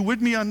 Ladies, you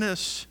with me on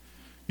this?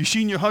 You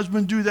seen your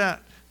husband do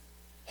that?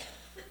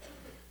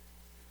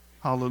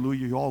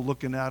 Hallelujah. You're all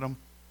looking at him.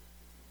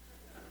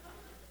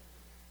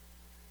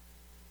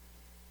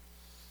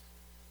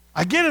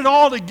 I get it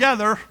all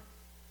together,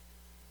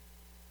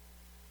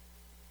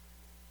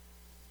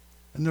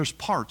 and there's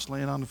parts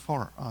laying on the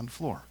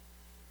floor.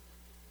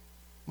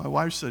 My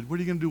wife said, what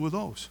are you going to do with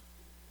those?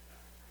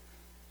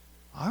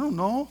 I don't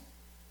know.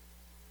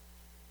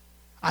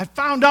 I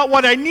found out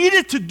what I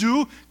needed to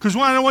do because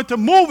when I went to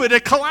move it,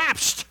 it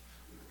collapsed.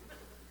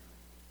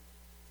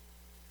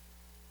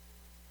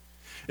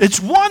 It's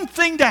one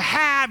thing to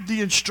have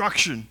the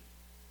instruction.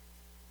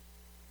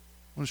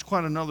 Well, it's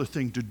quite another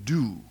thing to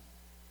do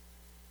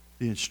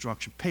the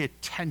instruction. Pay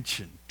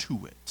attention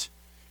to it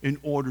in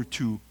order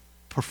to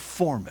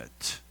perform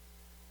it.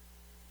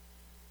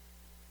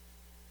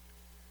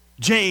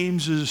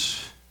 James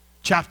is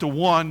chapter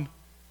 1.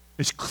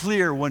 It's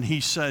clear when he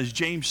says,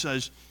 James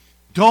says,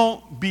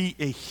 don't be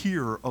a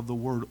hearer of the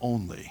word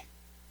only.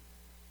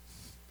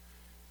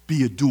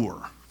 Be a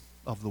doer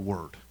of the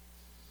word.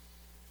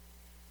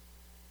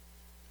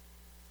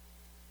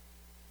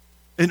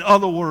 In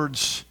other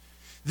words,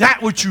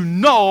 that which you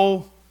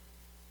know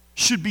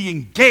should be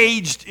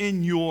engaged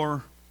in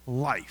your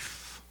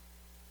life.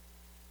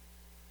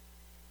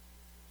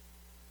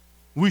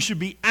 We should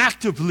be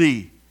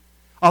actively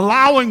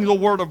allowing the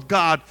Word of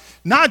God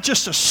not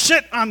just to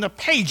sit on the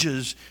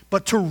pages,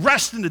 but to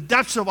rest in the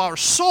depths of our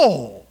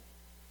soul.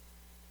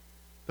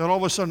 That all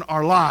of a sudden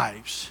our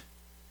lives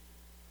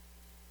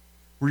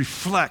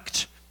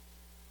reflect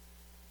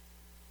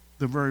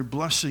the very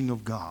blessing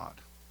of God.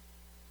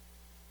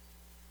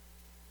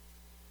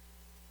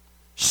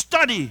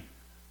 Study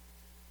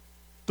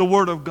the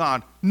Word of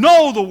God.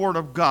 Know the Word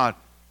of God.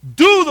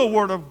 Do the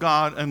Word of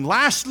God. And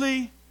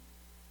lastly,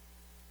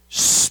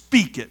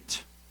 speak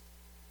it.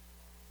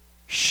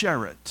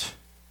 Share it.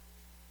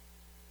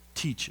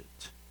 Teach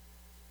it.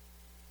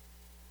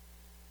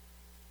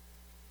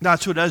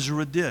 That's what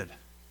Ezra did.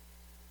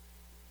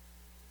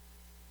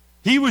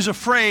 He was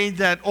afraid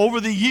that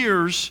over the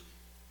years,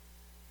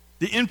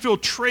 the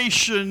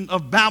infiltration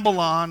of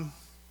Babylon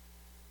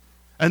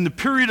and the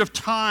period of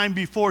time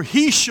before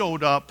he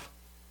showed up,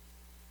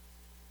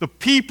 the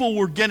people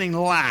were getting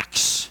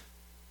lax.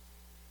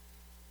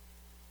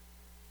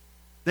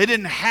 They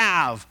didn't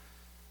have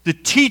the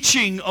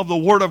teaching of the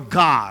Word of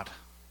God.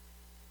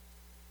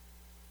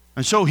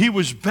 And so he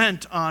was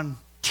bent on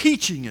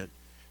teaching it,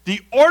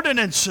 the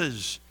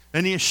ordinances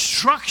and the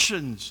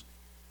instructions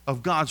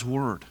of God's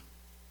word.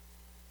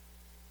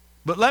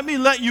 But let me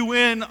let you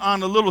in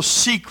on a little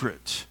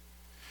secret.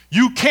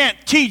 You can't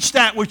teach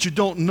that which you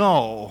don't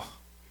know.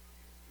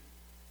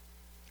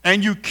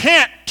 And you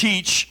can't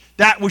teach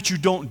that which you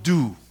don't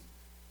do.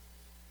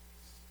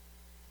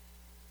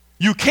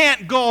 You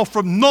can't go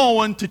from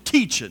knowing to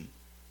teaching.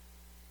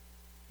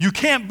 You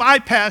can't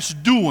bypass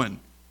doing.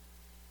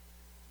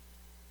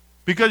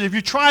 Because if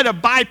you try to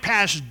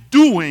bypass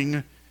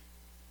doing,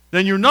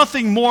 then you're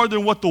nothing more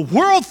than what the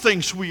world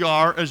thinks we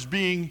are, as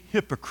being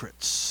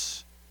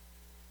hypocrites.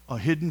 A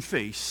hidden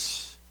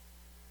face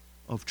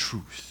of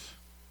truth.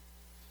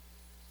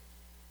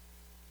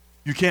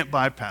 You can't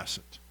bypass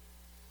it.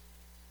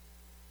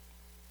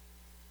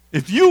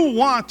 If you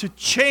want to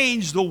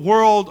change the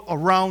world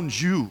around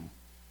you,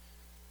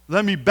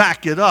 let me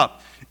back it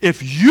up.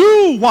 If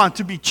you want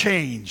to be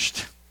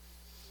changed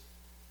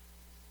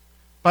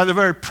by the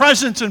very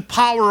presence and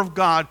power of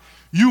God,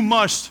 you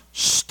must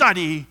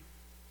study,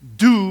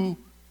 do,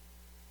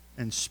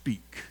 and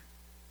speak.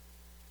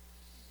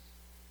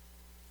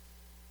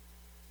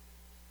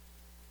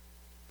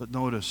 But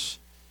notice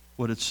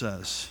what it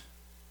says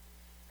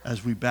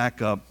as we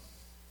back up.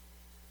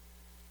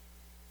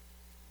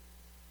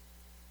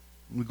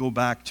 We go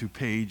back to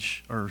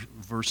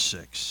verse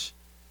 6.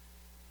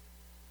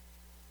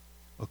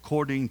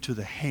 According to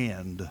the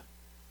hand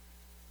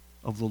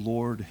of the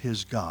Lord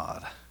his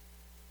God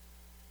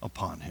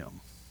upon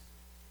him,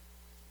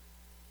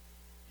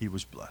 he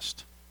was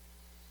blessed.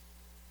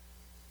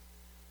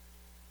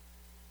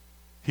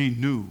 He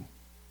knew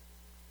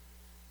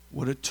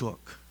what it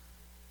took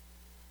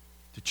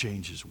to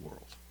change his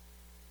world.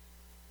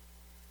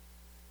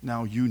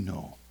 Now you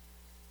know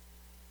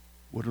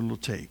what it'll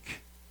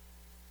take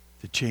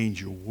to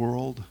change your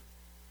world,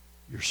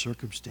 your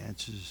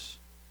circumstances,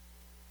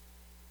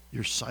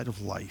 your sight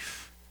of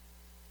life,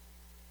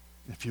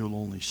 if you'll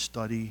only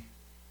study,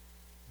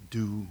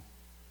 do,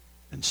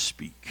 and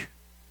speak.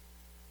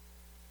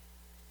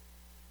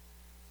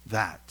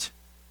 That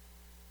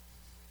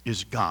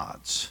is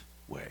God's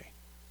way.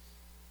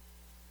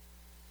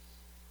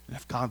 And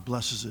if God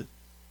blesses it,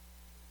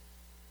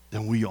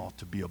 then we ought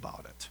to be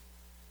about it.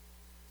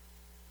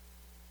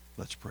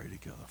 Let's pray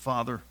together.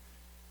 Father,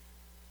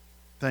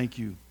 thank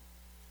you.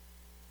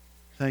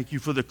 Thank you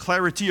for the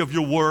clarity of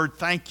your word.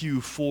 Thank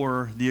you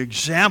for the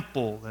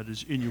example that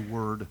is in your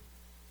word.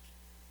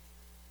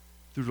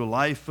 Through the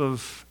life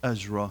of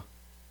Ezra,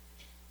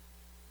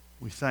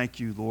 we thank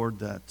you, Lord,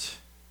 that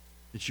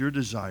it's your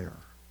desire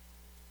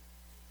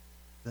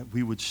that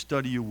we would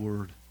study your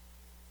word,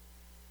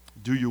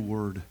 do your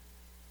word,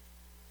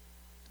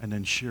 and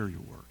then share your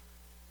word.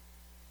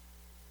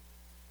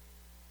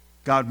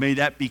 God, may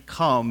that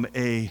become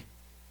a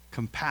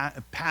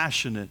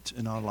passionate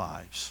in our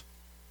lives.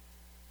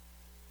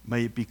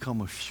 May it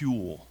become a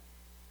fuel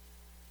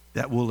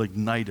that will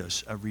ignite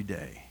us every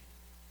day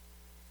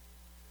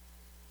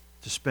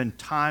to spend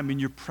time in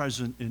your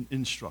presence in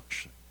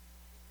instruction,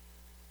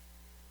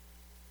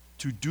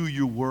 to do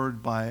your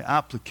word by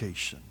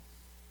application,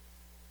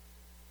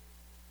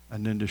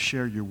 and then to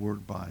share your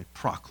word by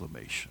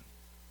proclamation.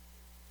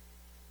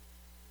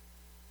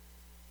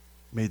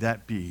 May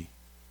that be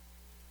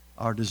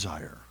our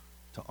desire,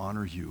 to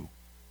honor you,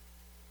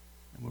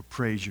 and we'll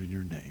praise you in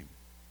your name.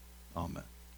 Amen.